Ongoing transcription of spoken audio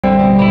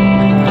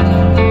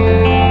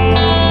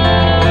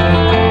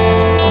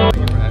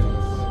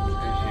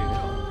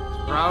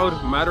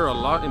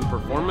lot in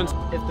performance.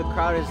 If the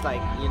crowd is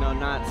like, you know,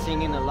 not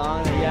singing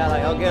along, yeah,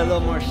 like I'll get a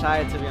little more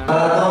shy, to be honest.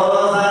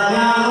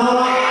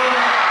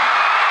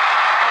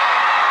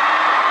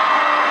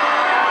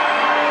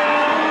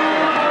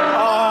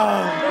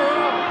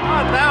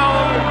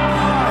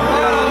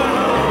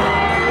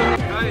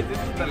 Guys, this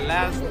is the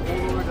last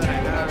polo that I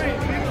have.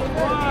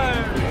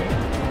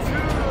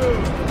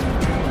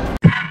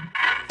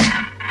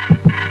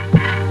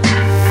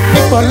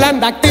 1, 2. Por la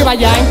anda activa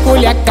ya en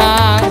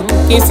Culiacán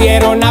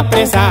quisieron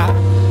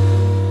apresar.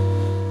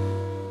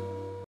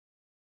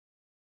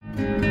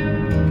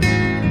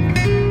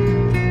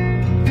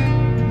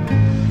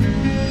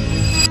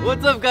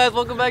 What's up, guys?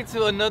 Welcome back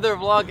to another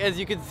vlog. As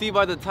you can see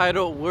by the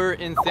title, we're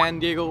in San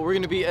Diego. We're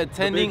gonna be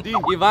attending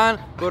Iván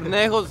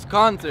Cornejo's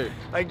concert.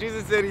 Like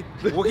Jason said,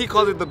 well, he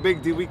calls it the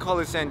Big D, we call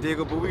it San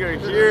Diego, but we are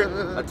here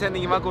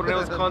attending Iván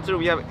Cornejo's concert.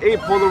 We have 8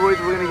 Polaroids.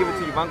 We're gonna give it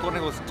to Iván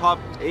Cornejo's top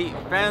 8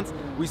 fans.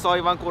 We saw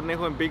Iván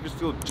Cornejo in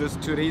Bakersfield just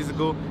 2 days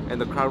ago,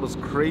 and the crowd was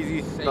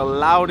crazy. The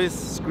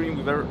loudest scream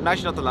we've ever,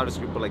 actually not the loudest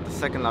scream, but like the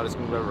second loudest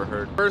scream we've ever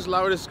heard. First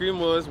loudest scream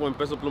was when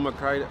Peso Pluma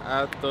cried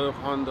at the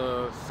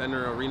Honda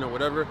Center Arena,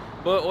 whatever.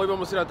 But hoy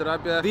vamos a ir a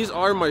terapia. These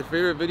are my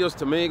favorite videos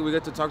to make. We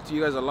get to talk to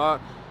you guys a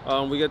lot.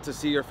 We get to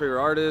see your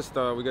favorite artist.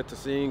 We get to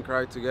sing,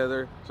 cry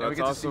together. So and that's we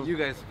get awesome. to see you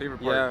guys' favorite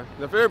part. Yeah,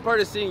 the favorite part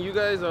is seeing you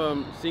guys,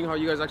 seeing how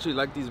you guys actually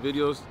like these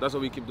videos. That's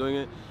why we keep doing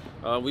it.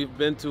 We've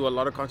been to a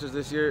lot of concerts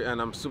this year,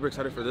 and I'm super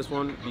excited for this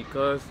one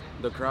because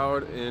the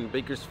crowd in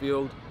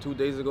Bakersfield 2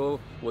 days ago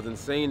was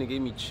insane. It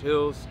gave me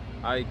chills.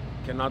 I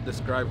cannot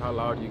describe how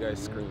loud you guys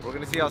screamed. We're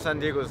gonna see how San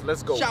Diego is.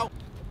 Let's go. Ciao.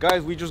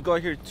 Guys, we just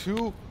got here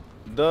to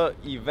the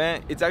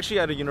event. It's actually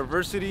at a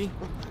university.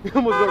 You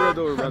almost got red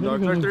over, man,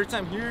 dog. Our 3rd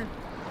time here.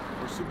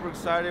 We're super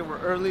excited. We're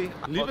early.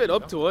 Leave it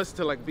up to us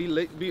to like be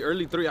late, be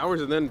early 3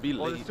 hours, and then be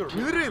late.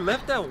 We literally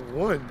left at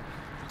 1.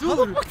 Dude, how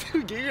the fuck did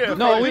we get here?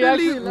 No, we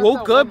literally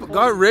woke up,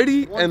 got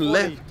ready, and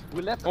left.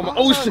 We left.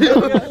 Oh shit!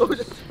 We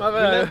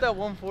left at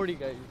 1:40,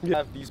 guys. I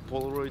have these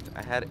Polaroids.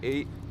 I had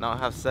 8. Now I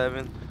have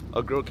 7.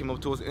 A girl came up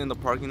to us in the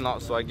parking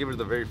lot, so I gave her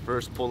the very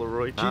first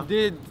Polaroid. She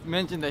did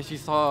mention that she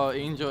saw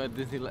Angel at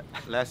Disneyland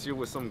last year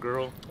with some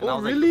girl. And I Oh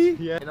was really? Like,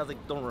 yeah. And I was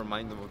like, don't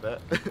remind them of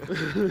that.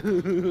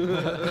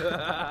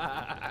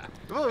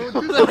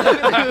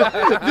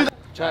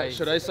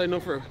 Should I sign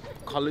up for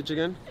college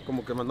again?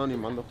 Como que mando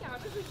animando.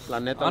 La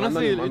neta,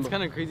 honestly, mando it's animando.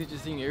 kind of crazy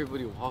just seeing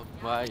everybody walk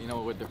by, you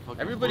know, with their fucking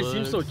Everybody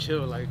seems so books.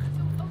 chill. Like,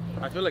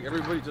 I feel like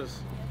everybody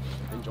just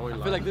enjoying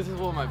life. I feel like this is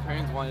what my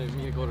parents wanted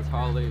me to go to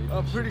college.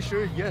 I'm pretty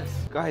sure,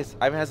 yes. Guys,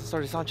 Ivan hasn't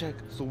started sound check,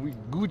 so we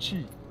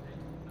Gucci.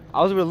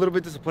 I was a little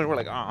bit disappointed. We're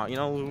like, you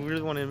know, we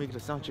really wanted to make it a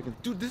sound check. And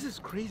dude, this is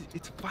crazy.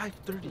 It's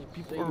 5:30.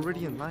 People are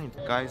already in line.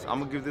 Guys, I'm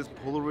gonna give this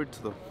Polaroid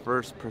to the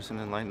first person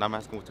in line. I'm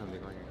asking what time they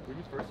got here. Were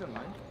you first in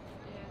line?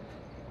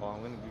 Oh,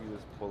 I'm gonna give you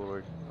this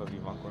Polaroid of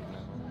Iván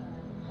Cornejo.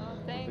 Oh,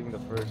 thanks. Being the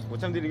first. What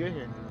time did you get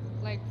here?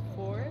 Like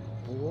 4?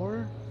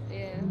 4?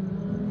 Yeah.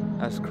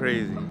 That's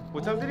crazy.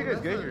 What time did you guys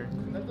get here?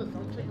 I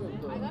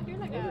got here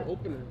like at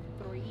opener.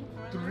 3.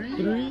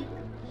 3?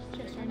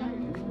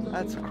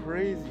 That's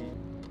crazy.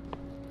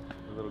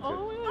 A little kid.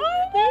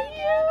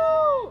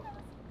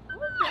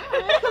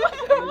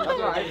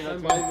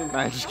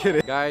 Nah, just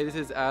kidding. Guys, this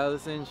is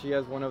Allison. She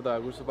has one of the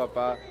Agushto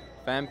Papa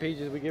fan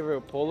pages. We give her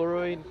a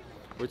Polaroid.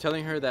 We're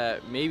telling her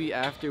that maybe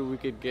after we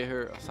could get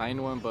her a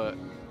signed one, but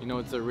you know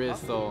it's a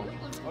risk, so.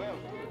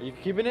 Are you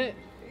keeping it?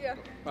 Yeah.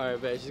 Alright,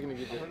 bet. She's gonna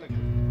keep it.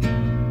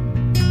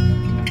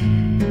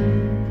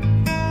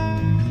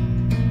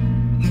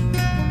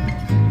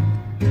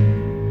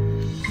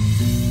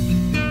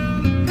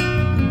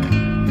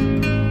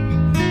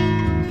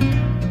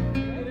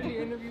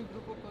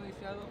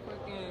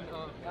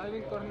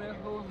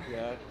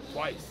 Yeah,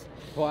 twice.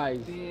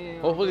 Twice.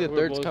 Hopefully the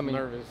We're 3rd's both coming.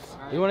 nervous.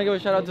 You wanna give a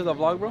shout out to the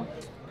vlog, bro?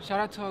 Shout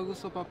out to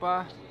Agushto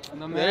Papa.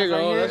 The There you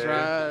go, that's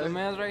right. The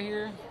man's right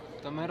here.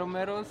 The mero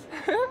meros.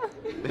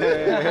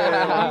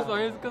 Yeah. I'm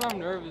sorry, it's because I'm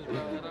nervous, bro.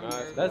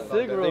 That's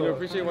sick, bro. Thank you.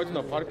 Appreciate watching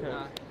the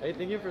podcast. Hey,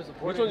 thank you for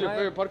supporting. Which one's your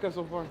favorite podcast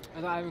so far?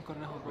 I got Ivan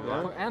Cornejo, bro.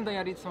 Yeah? And the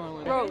Yaritza one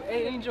with bro,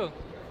 hey, Angel.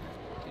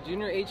 The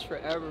Junior H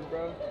forever,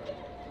 bro.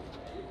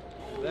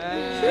 I'm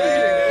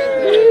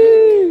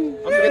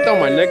gonna get down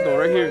my neck though,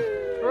 right here.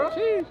 Bro?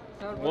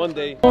 One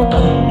day.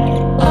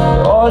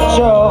 8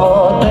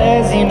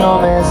 botes y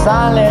no me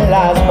salen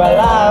las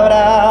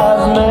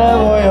palabras, me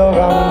voy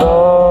ahogando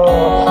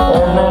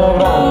en el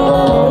gran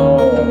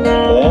dolor,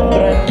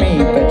 dentro en mi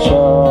pecho,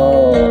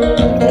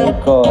 el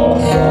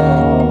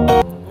corazón.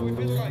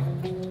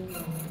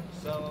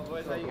 So,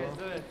 boys, how you guys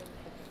doing?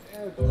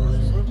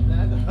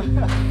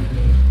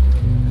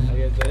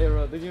 Hey,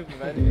 bro, thank you for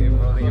having me. Hey,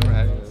 bro, thank you for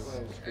having us.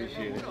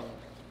 Appreciate it.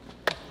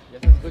 Ya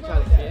se escucha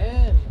al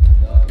 100.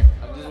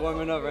 I'm just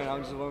warming up right now,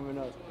 I'm just warming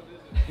up.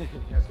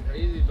 That's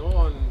crazy. No,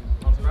 on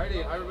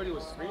Friday, everybody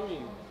was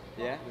screaming.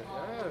 Yeah? Yeah,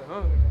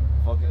 huh?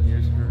 Fucking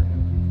ears hurt.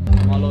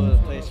 I'm all over the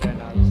place right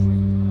now.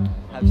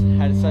 Just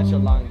had such a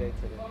long day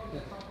today.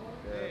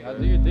 How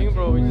do you think,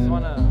 bro? We just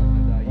wanna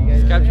You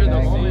guys capture the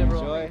guys moment, bro.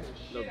 enjoy.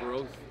 The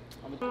growth.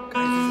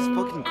 Guys, this is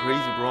fucking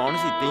crazy, bro.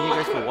 Honestly, thank you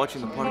guys for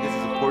watching the podcast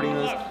and supporting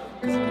us.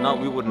 Because if not,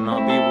 we would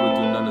not be able to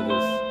do none of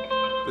this.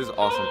 This is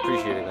awesome.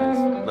 Appreciate it, guys.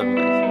 Love you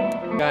guys.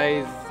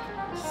 Guys,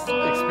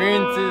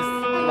 experiences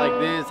like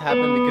this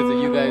happen because of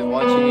you guys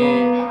watching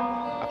it.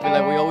 I feel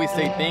like we always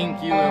say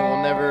thank you and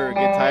we'll never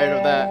get tired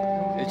of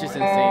that. It's just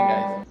insane,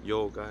 guys.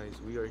 Yo, guys,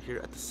 we are here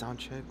at the sound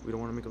check. We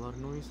don't want to make a lot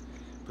of noise,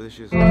 but this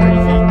shit is crazy.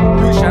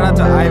 Dude, shout out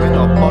to Ivan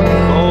the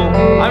fucking goal.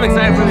 I'm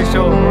excited for this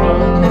show,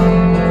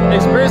 bro.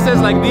 Experiences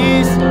like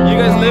these, you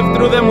guys live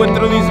through them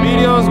through these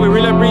videos. We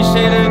really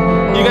appreciate it.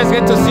 You guys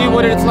get to see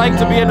what it's like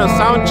to be in a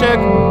sound check.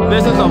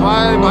 This is a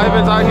vibe.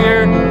 Ivan's out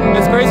here.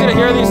 It's crazy to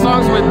hear these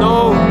songs with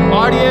no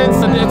audience,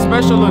 and it's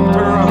special. Look,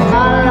 turn around.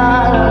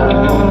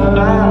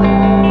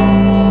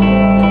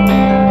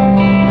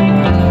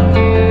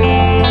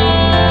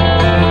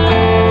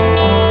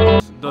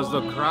 Does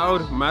the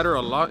crowd matter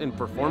a lot in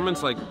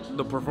performance? Like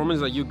the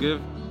performance that you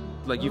give,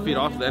 like you feed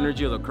off the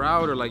energy of the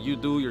crowd, or like you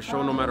do your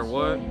show no matter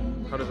what?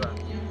 How does that?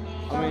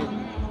 I mean,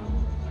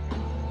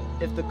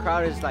 if the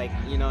crowd is like,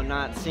 you know,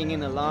 not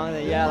singing along,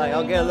 then yeah, like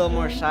I'll get a little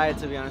more shy,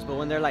 to be honest. But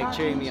when they're like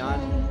cheering me on,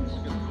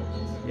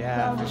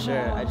 yeah, for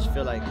sure. I just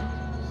feel like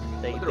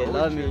they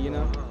love me, you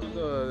know.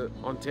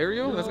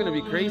 Ontario, that's gonna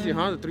be crazy,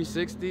 huh? The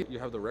 360. You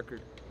have the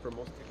record for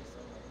most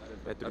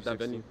tickets at that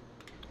venue.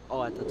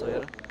 Oh, at the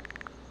Toyota.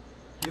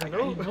 I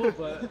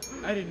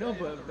didn't know,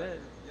 but man.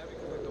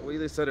 The way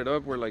they set it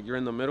up, where like you're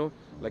in the middle,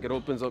 like it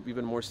opens up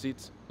even more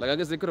seats. Like I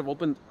guess they could have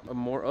opened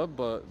more up,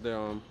 but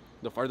the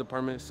fire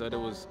department said it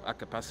was at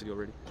capacity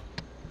already.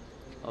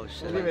 Oh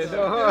shit.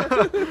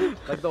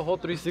 Like the whole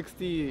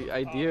 360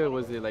 idea,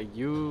 was it like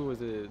you?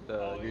 Was it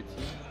your team?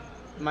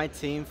 My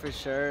team for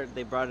sure.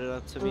 They brought it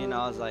up to me, and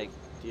I was like,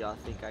 "Do y'all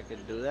think I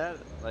could do that?"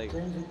 Like,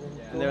 and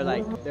they were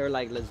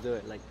like, "Let's do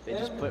it." Like they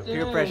just put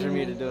peer pressure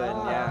me to do it.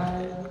 And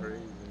yeah.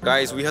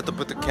 Guys, we have to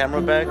put the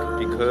camera back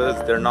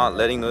because they're not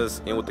letting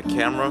us in with the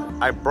camera.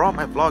 I brought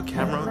my vlog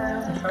camera,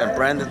 and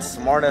Brandon's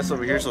smart ass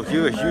over here, so a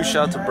huge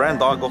shout out to Brand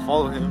Dog, go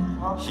follow him.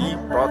 He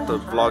brought the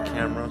vlog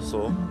camera,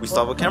 so we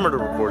still have a camera to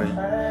record in.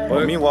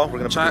 But meanwhile, we're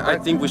gonna put it back. I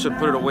think we should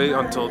put it away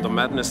until the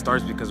madness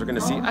starts, because we're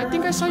gonna see. I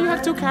think I saw you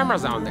have 2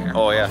 cameras down there.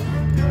 Oh yeah.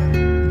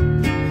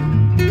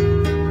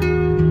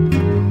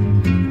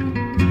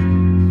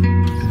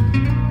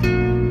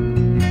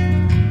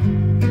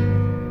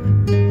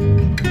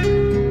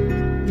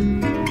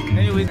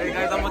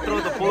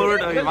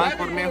 Van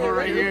CORNEJO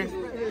right here.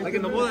 Like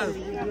in the bodas.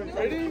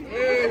 Ready?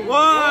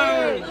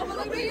 1,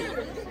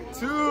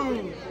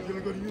 2.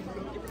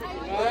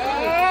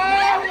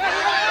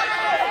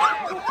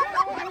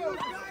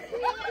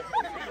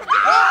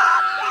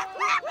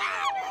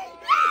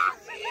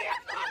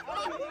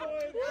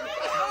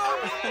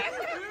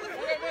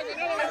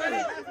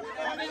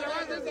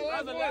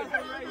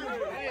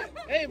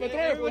 Hey, but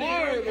throw it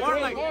hard. Throw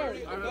it hard.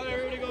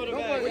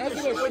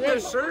 With the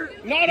shirt?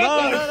 No,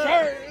 not the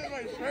shirt.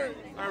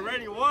 Alright,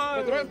 ready?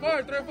 1. Throw it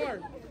far.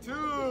 2.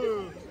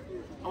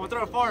 I'm gonna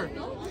throw it far.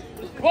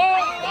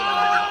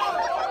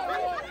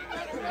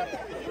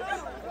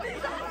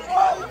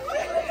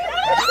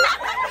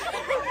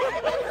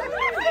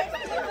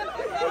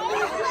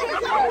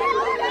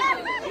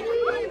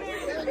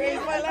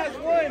 It's my last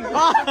one.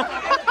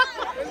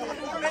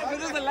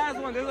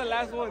 This is the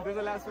last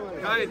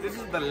one. Guys, this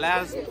is the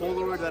last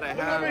Polaroid that I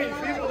have.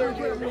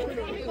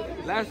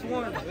 Last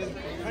one.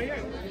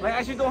 I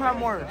actually don't have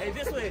more. Hey,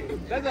 this way.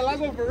 That's the last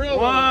one for real.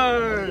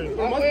 1.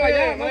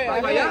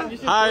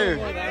 Higher.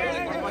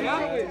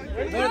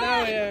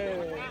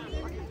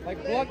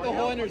 Like block the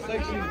whole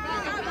intersection.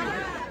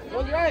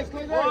 Close your eyes.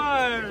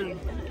 1,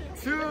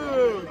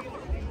 2.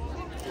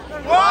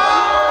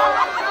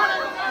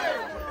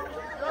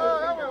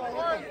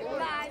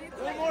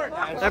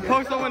 I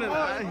poked someone in the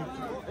eye.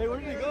 Hey, where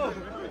did he go?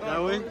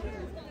 That way.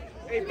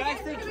 Hey,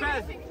 backstage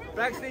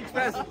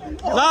pass.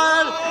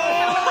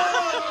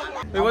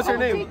 Hey, what's your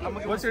name?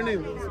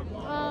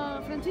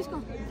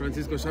 Francisco.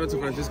 Francisco. Shout out to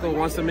Francisco.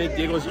 Wants to make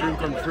Diego's dream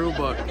come true,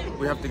 but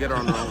we have to get her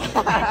on our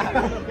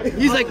own.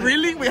 He's like,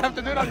 really? We have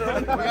to do it on the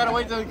road? We gotta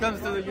wait till he comes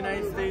to the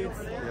United States.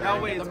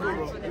 That way it's cool,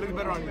 bro. It looks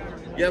better on you.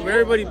 Yeah, but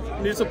everybody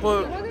needs to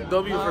put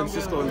W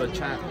Francisco in the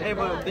chat. Hey,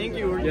 but thank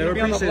you. Yeah, I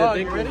appreciate it.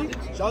 Thank you. Ready?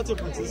 Shout out to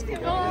Francisco.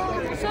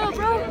 What's up,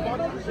 bro?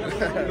 He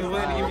was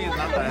willing to give me his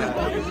nata.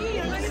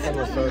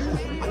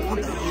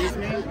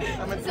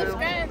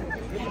 Subscribe.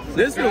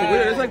 This feels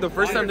weird. It's like the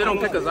first time they don't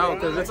kick us out,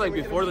 because it's like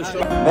before the show.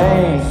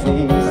 Me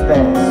hiciste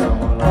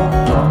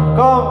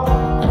 ¿Cómo?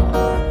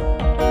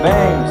 Me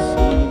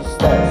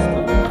hiciste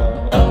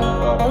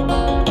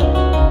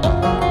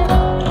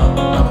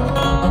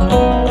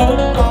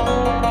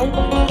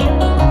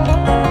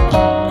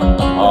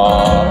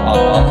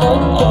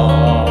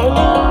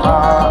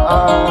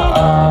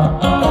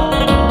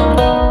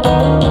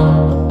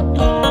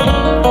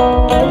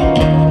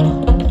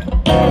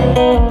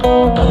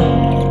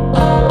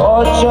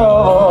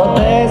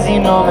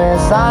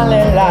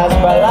salen las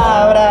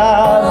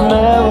palabras,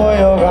 me voy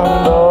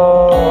ahogando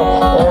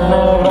en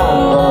el gran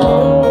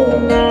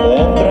dolor.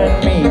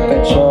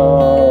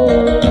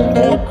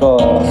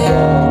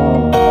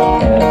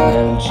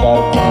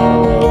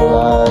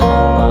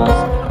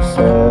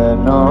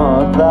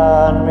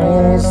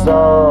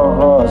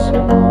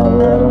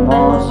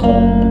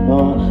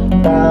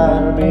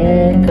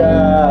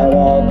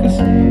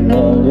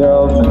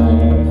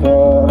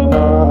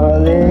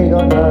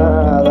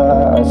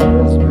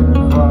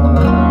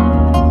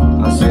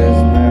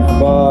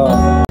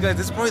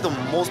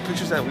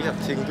 that we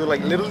have taken, dude,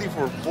 like literally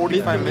for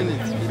 45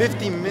 minutes,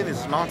 50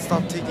 minutes,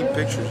 non-stop taking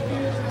pictures.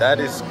 That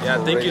is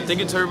crazy. Thank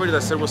you to everybody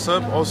that said what's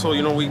up. Also,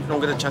 you know, we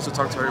don't get a chance to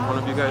talk to every one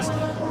of you guys,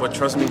 but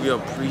trust me, we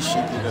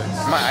appreciate you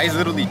guys. My eyes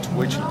literally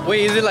twitching.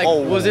 Wait, is it like,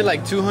 was it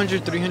like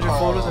 200, 300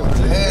 photos?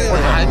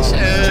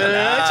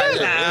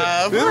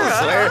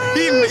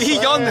 He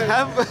yawned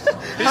halfway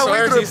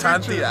through the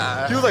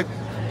picture. He was like,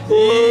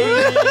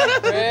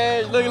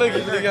 Hey, look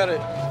at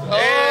it.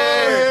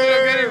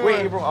 hey,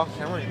 wait, bro, off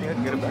camera, you think I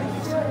can get it back?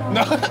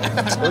 No.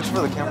 Watch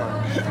for the camera.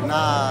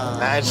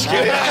 Nah, just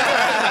kidding.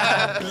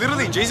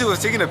 Literally, Jason was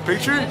taking a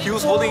picture. He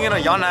was holding in a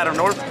yawn out of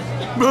north.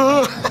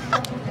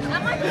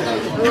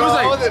 He was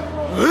like,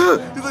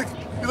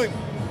 he's like.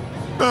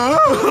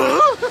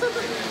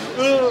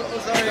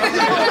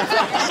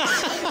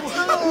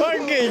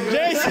 Fucking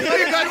Jason.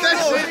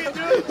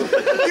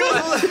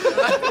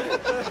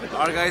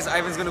 Alright guys,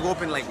 Ivan's gonna go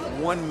up in like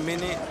 1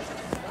 minute,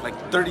 like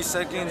 30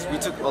 seconds. We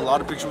took a lot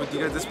of pictures with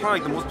you guys. This is probably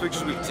like the most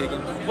pictures we've taken.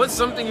 What's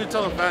something you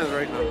tell the fans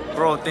right now?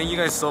 Bro, thank you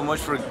guys so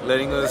much for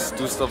letting us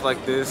do stuff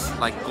like this.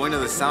 Like going to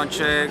the sound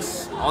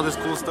checks, all this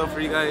cool stuff for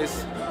you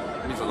guys.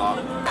 It means a lot.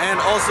 And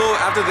also,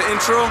 after the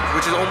intro,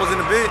 which is almost in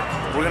a bit,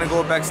 we're gonna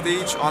go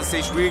backstage. On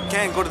stage, we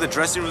can't go to the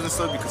dressing rooms and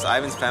stuff because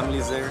Ivan's family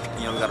is there.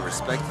 You know, we gotta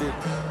respect it.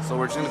 So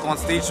we're just gonna go on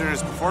stage during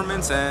his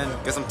performance and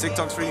get some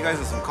TikToks for you guys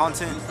and some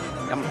content.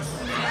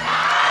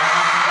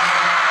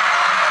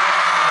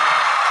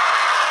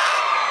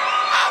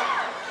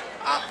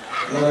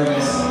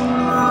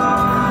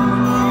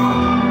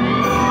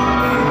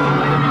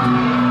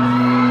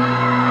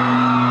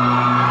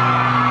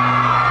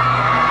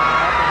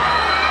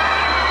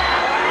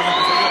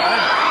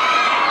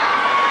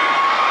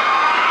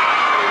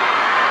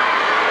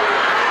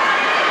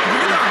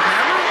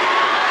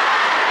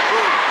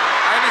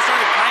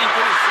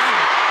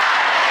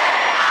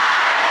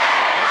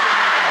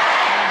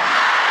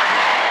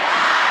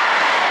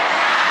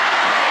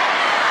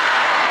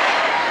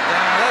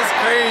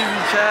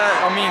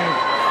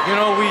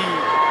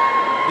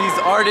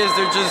 Artists,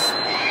 they're just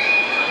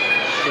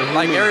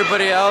like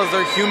everybody else.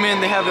 They're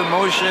human. They have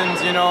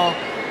emotions. You know.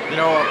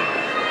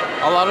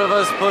 A lot of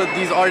us put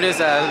these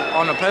artists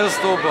on a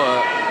pedestal,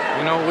 but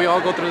you know, we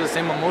all go through the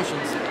same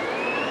emotions.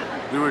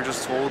 We were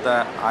just told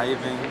that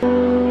Ivan.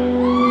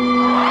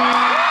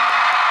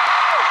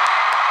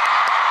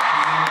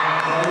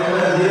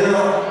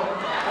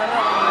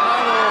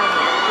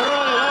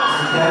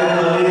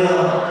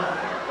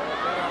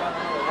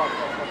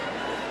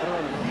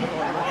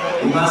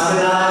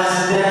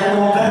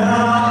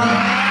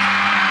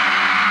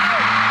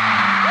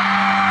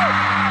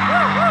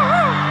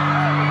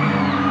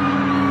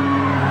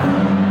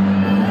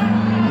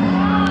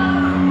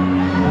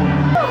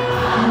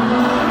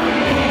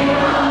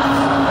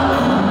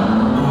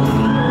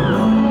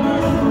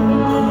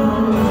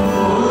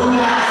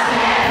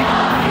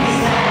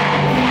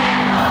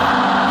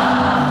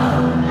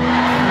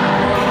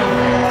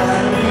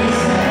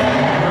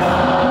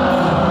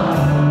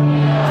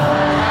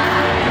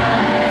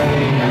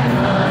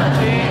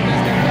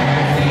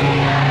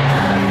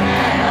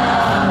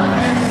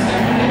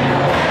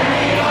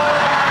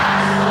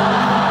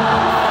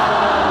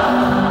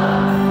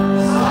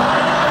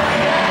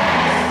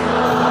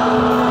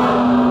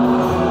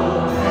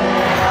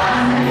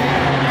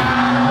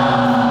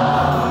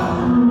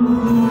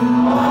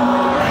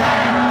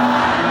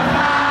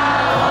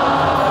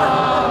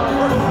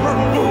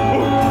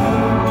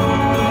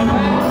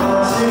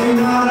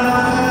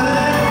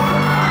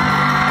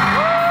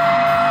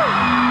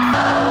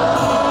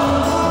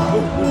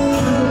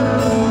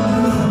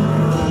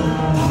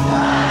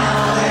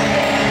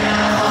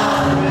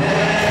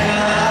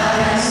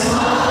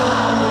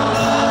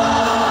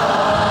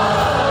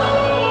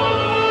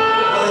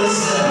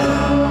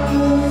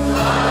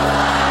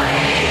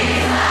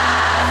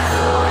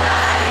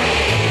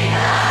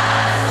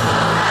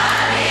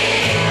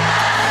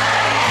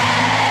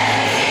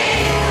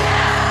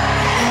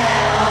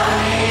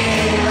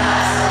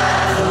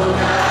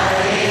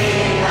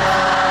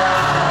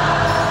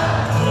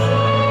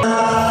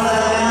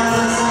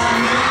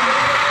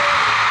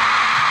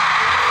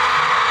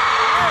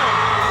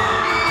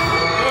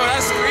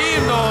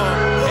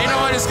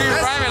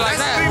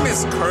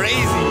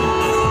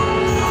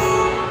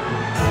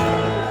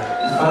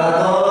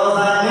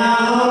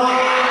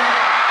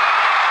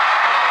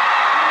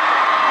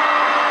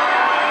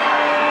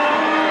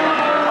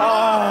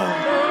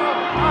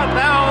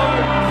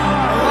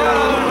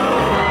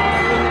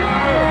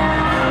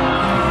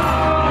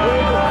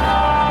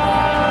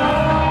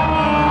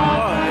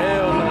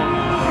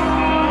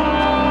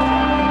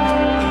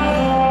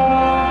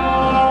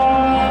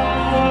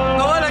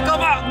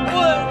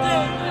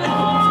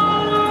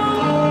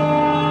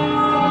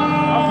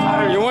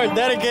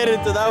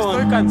 To that one.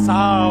 Estoy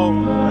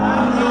cansado.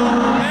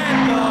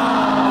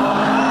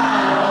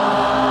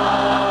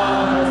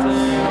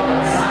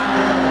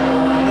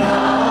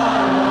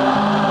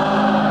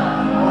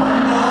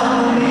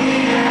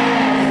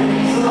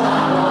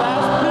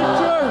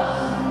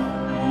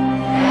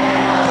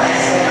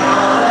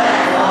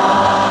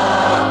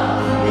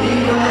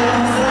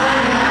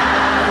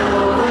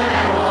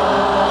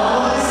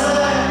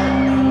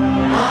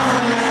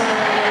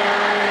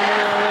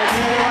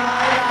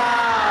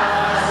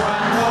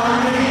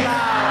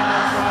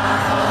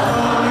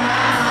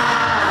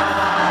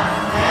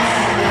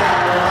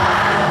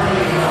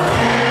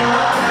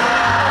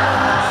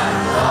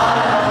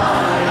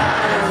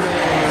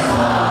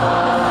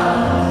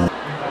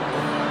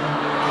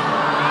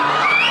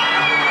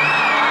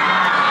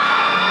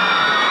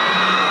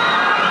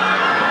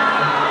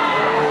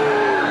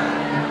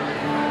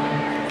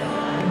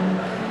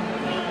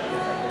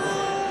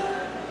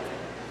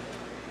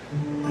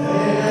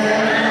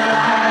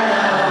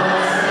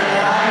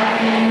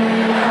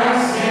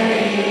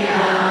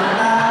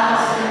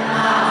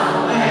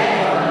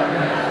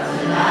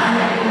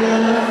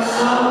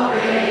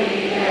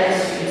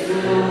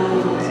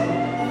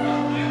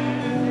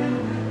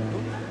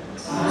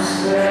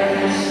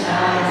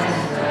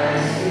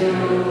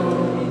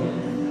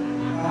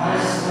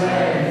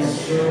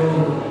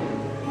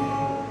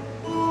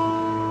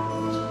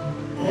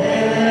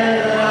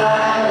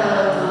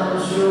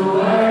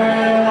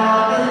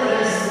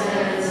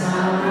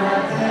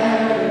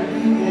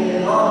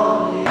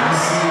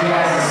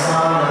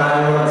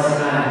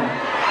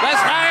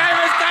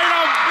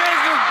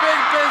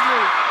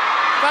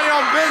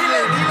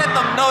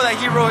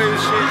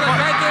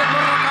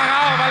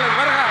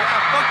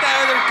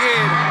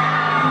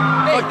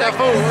 fuck that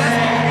fool.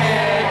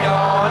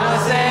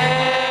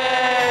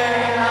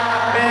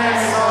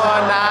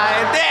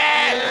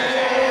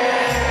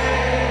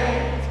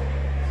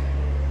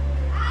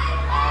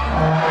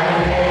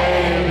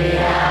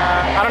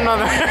 I don't know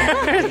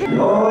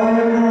that.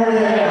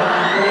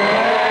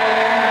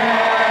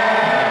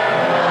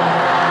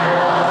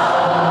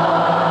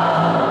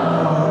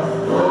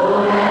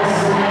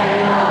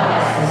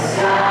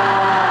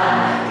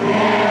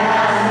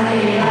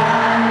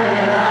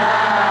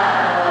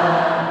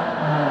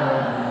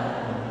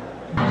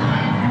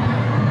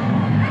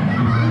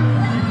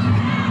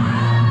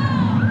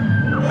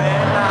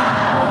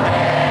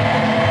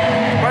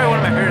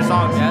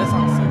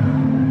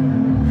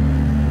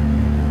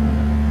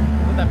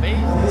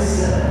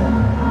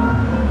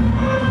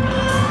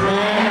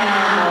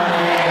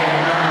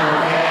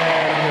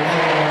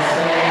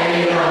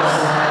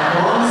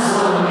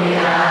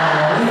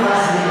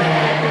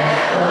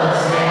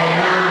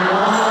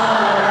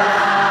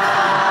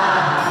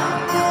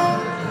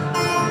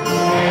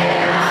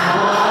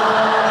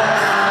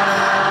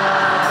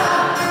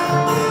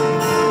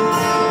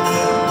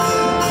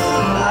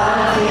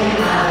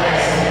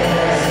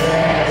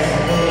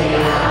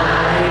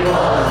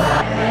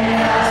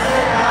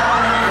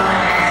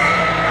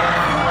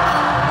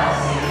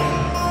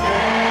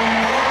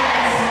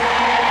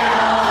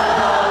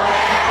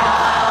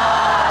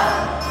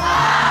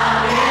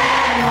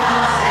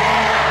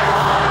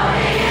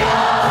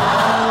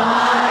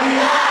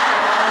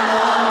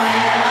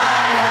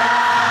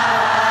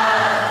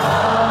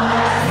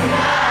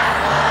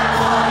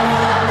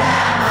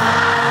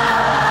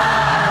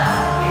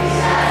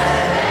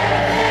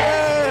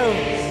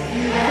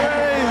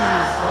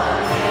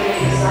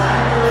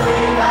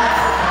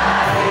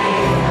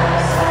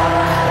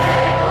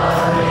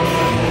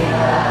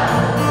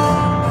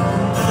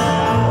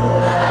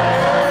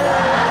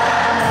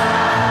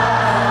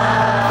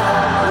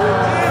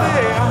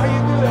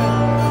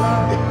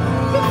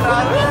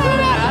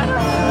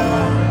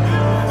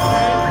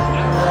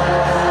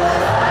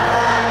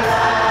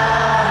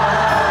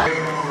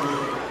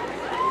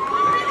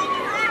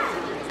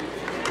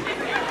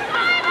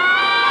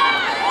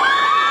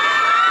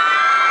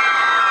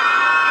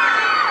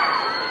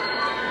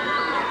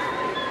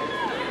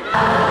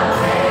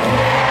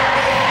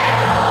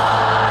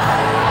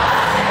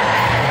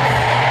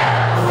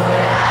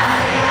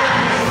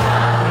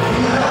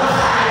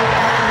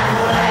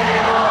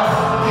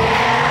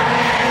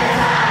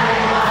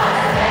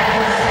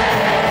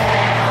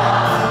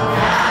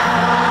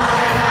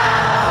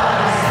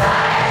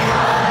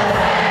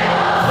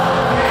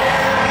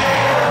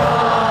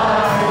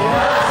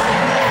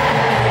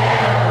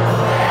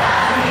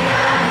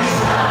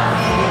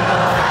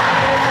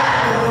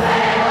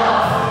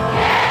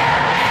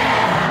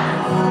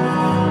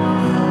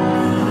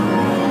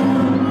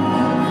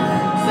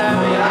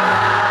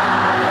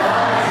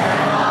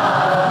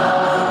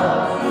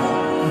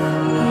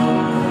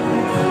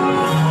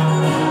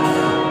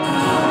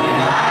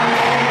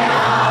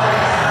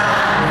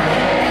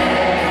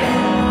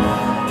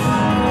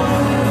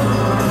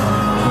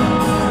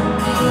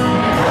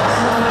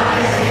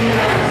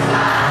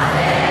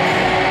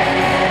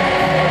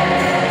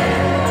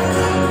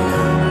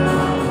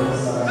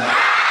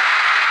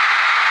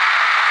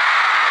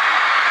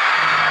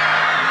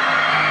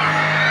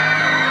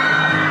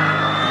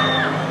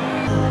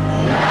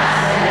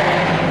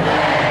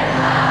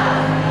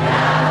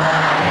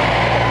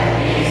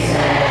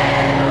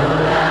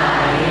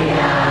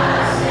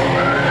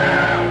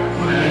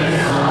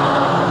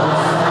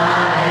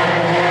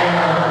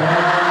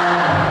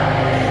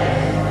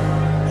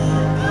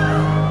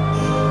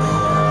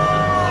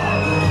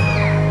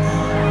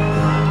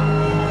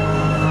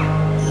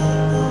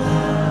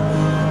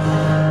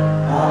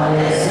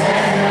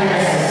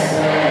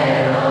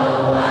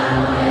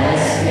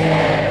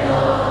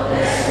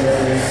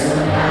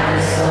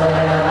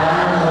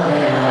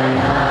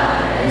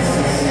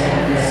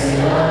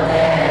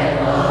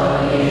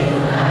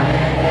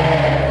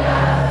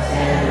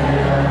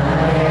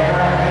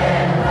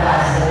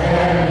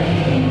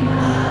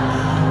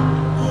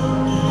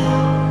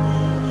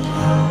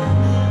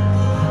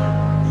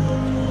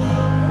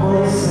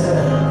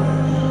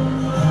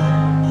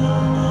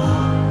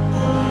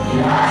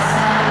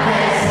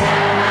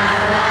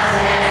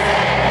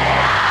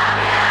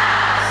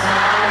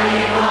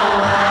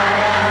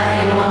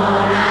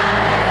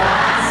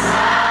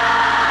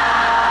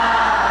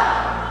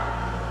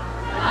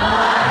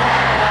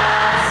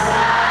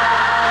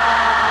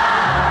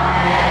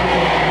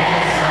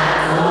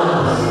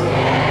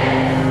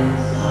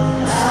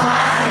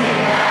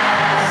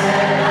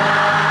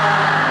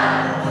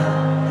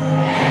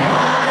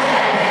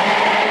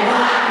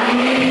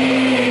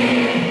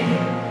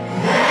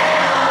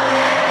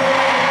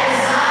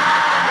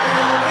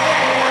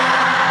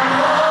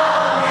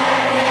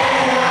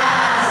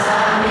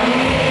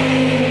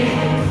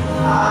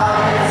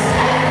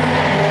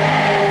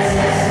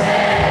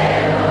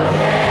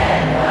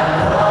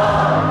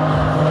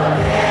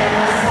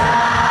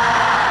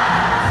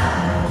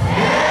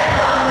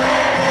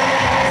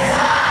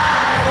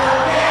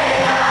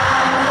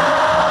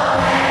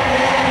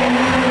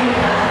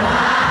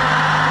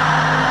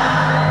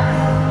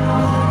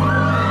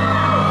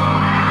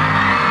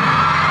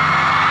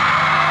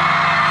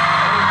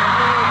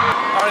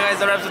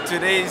 up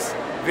today's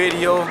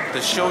video.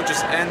 The show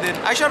just ended.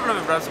 Actually, I don't know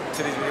if it wraps up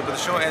today's video, but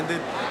the show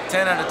ended.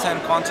 10 out of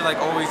 10 concert like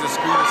always. The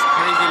screen is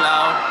crazy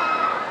loud.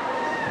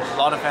 A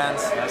lot of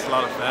fans. That's a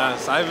lot of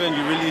fans. Ivan,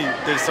 you really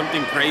did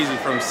something crazy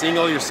from singing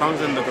all your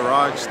songs in the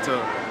garage to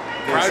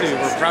proud of you.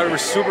 We're proud. We're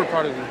super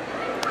proud of you.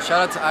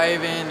 Shout out to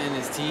Ivan and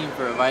his team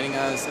for inviting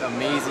us.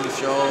 Amazing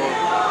show.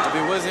 If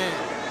it wasn't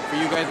for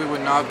you guys, we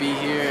would not be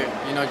here.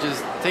 You know,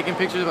 just taking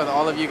pictures with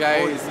all of you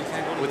guys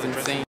was insane.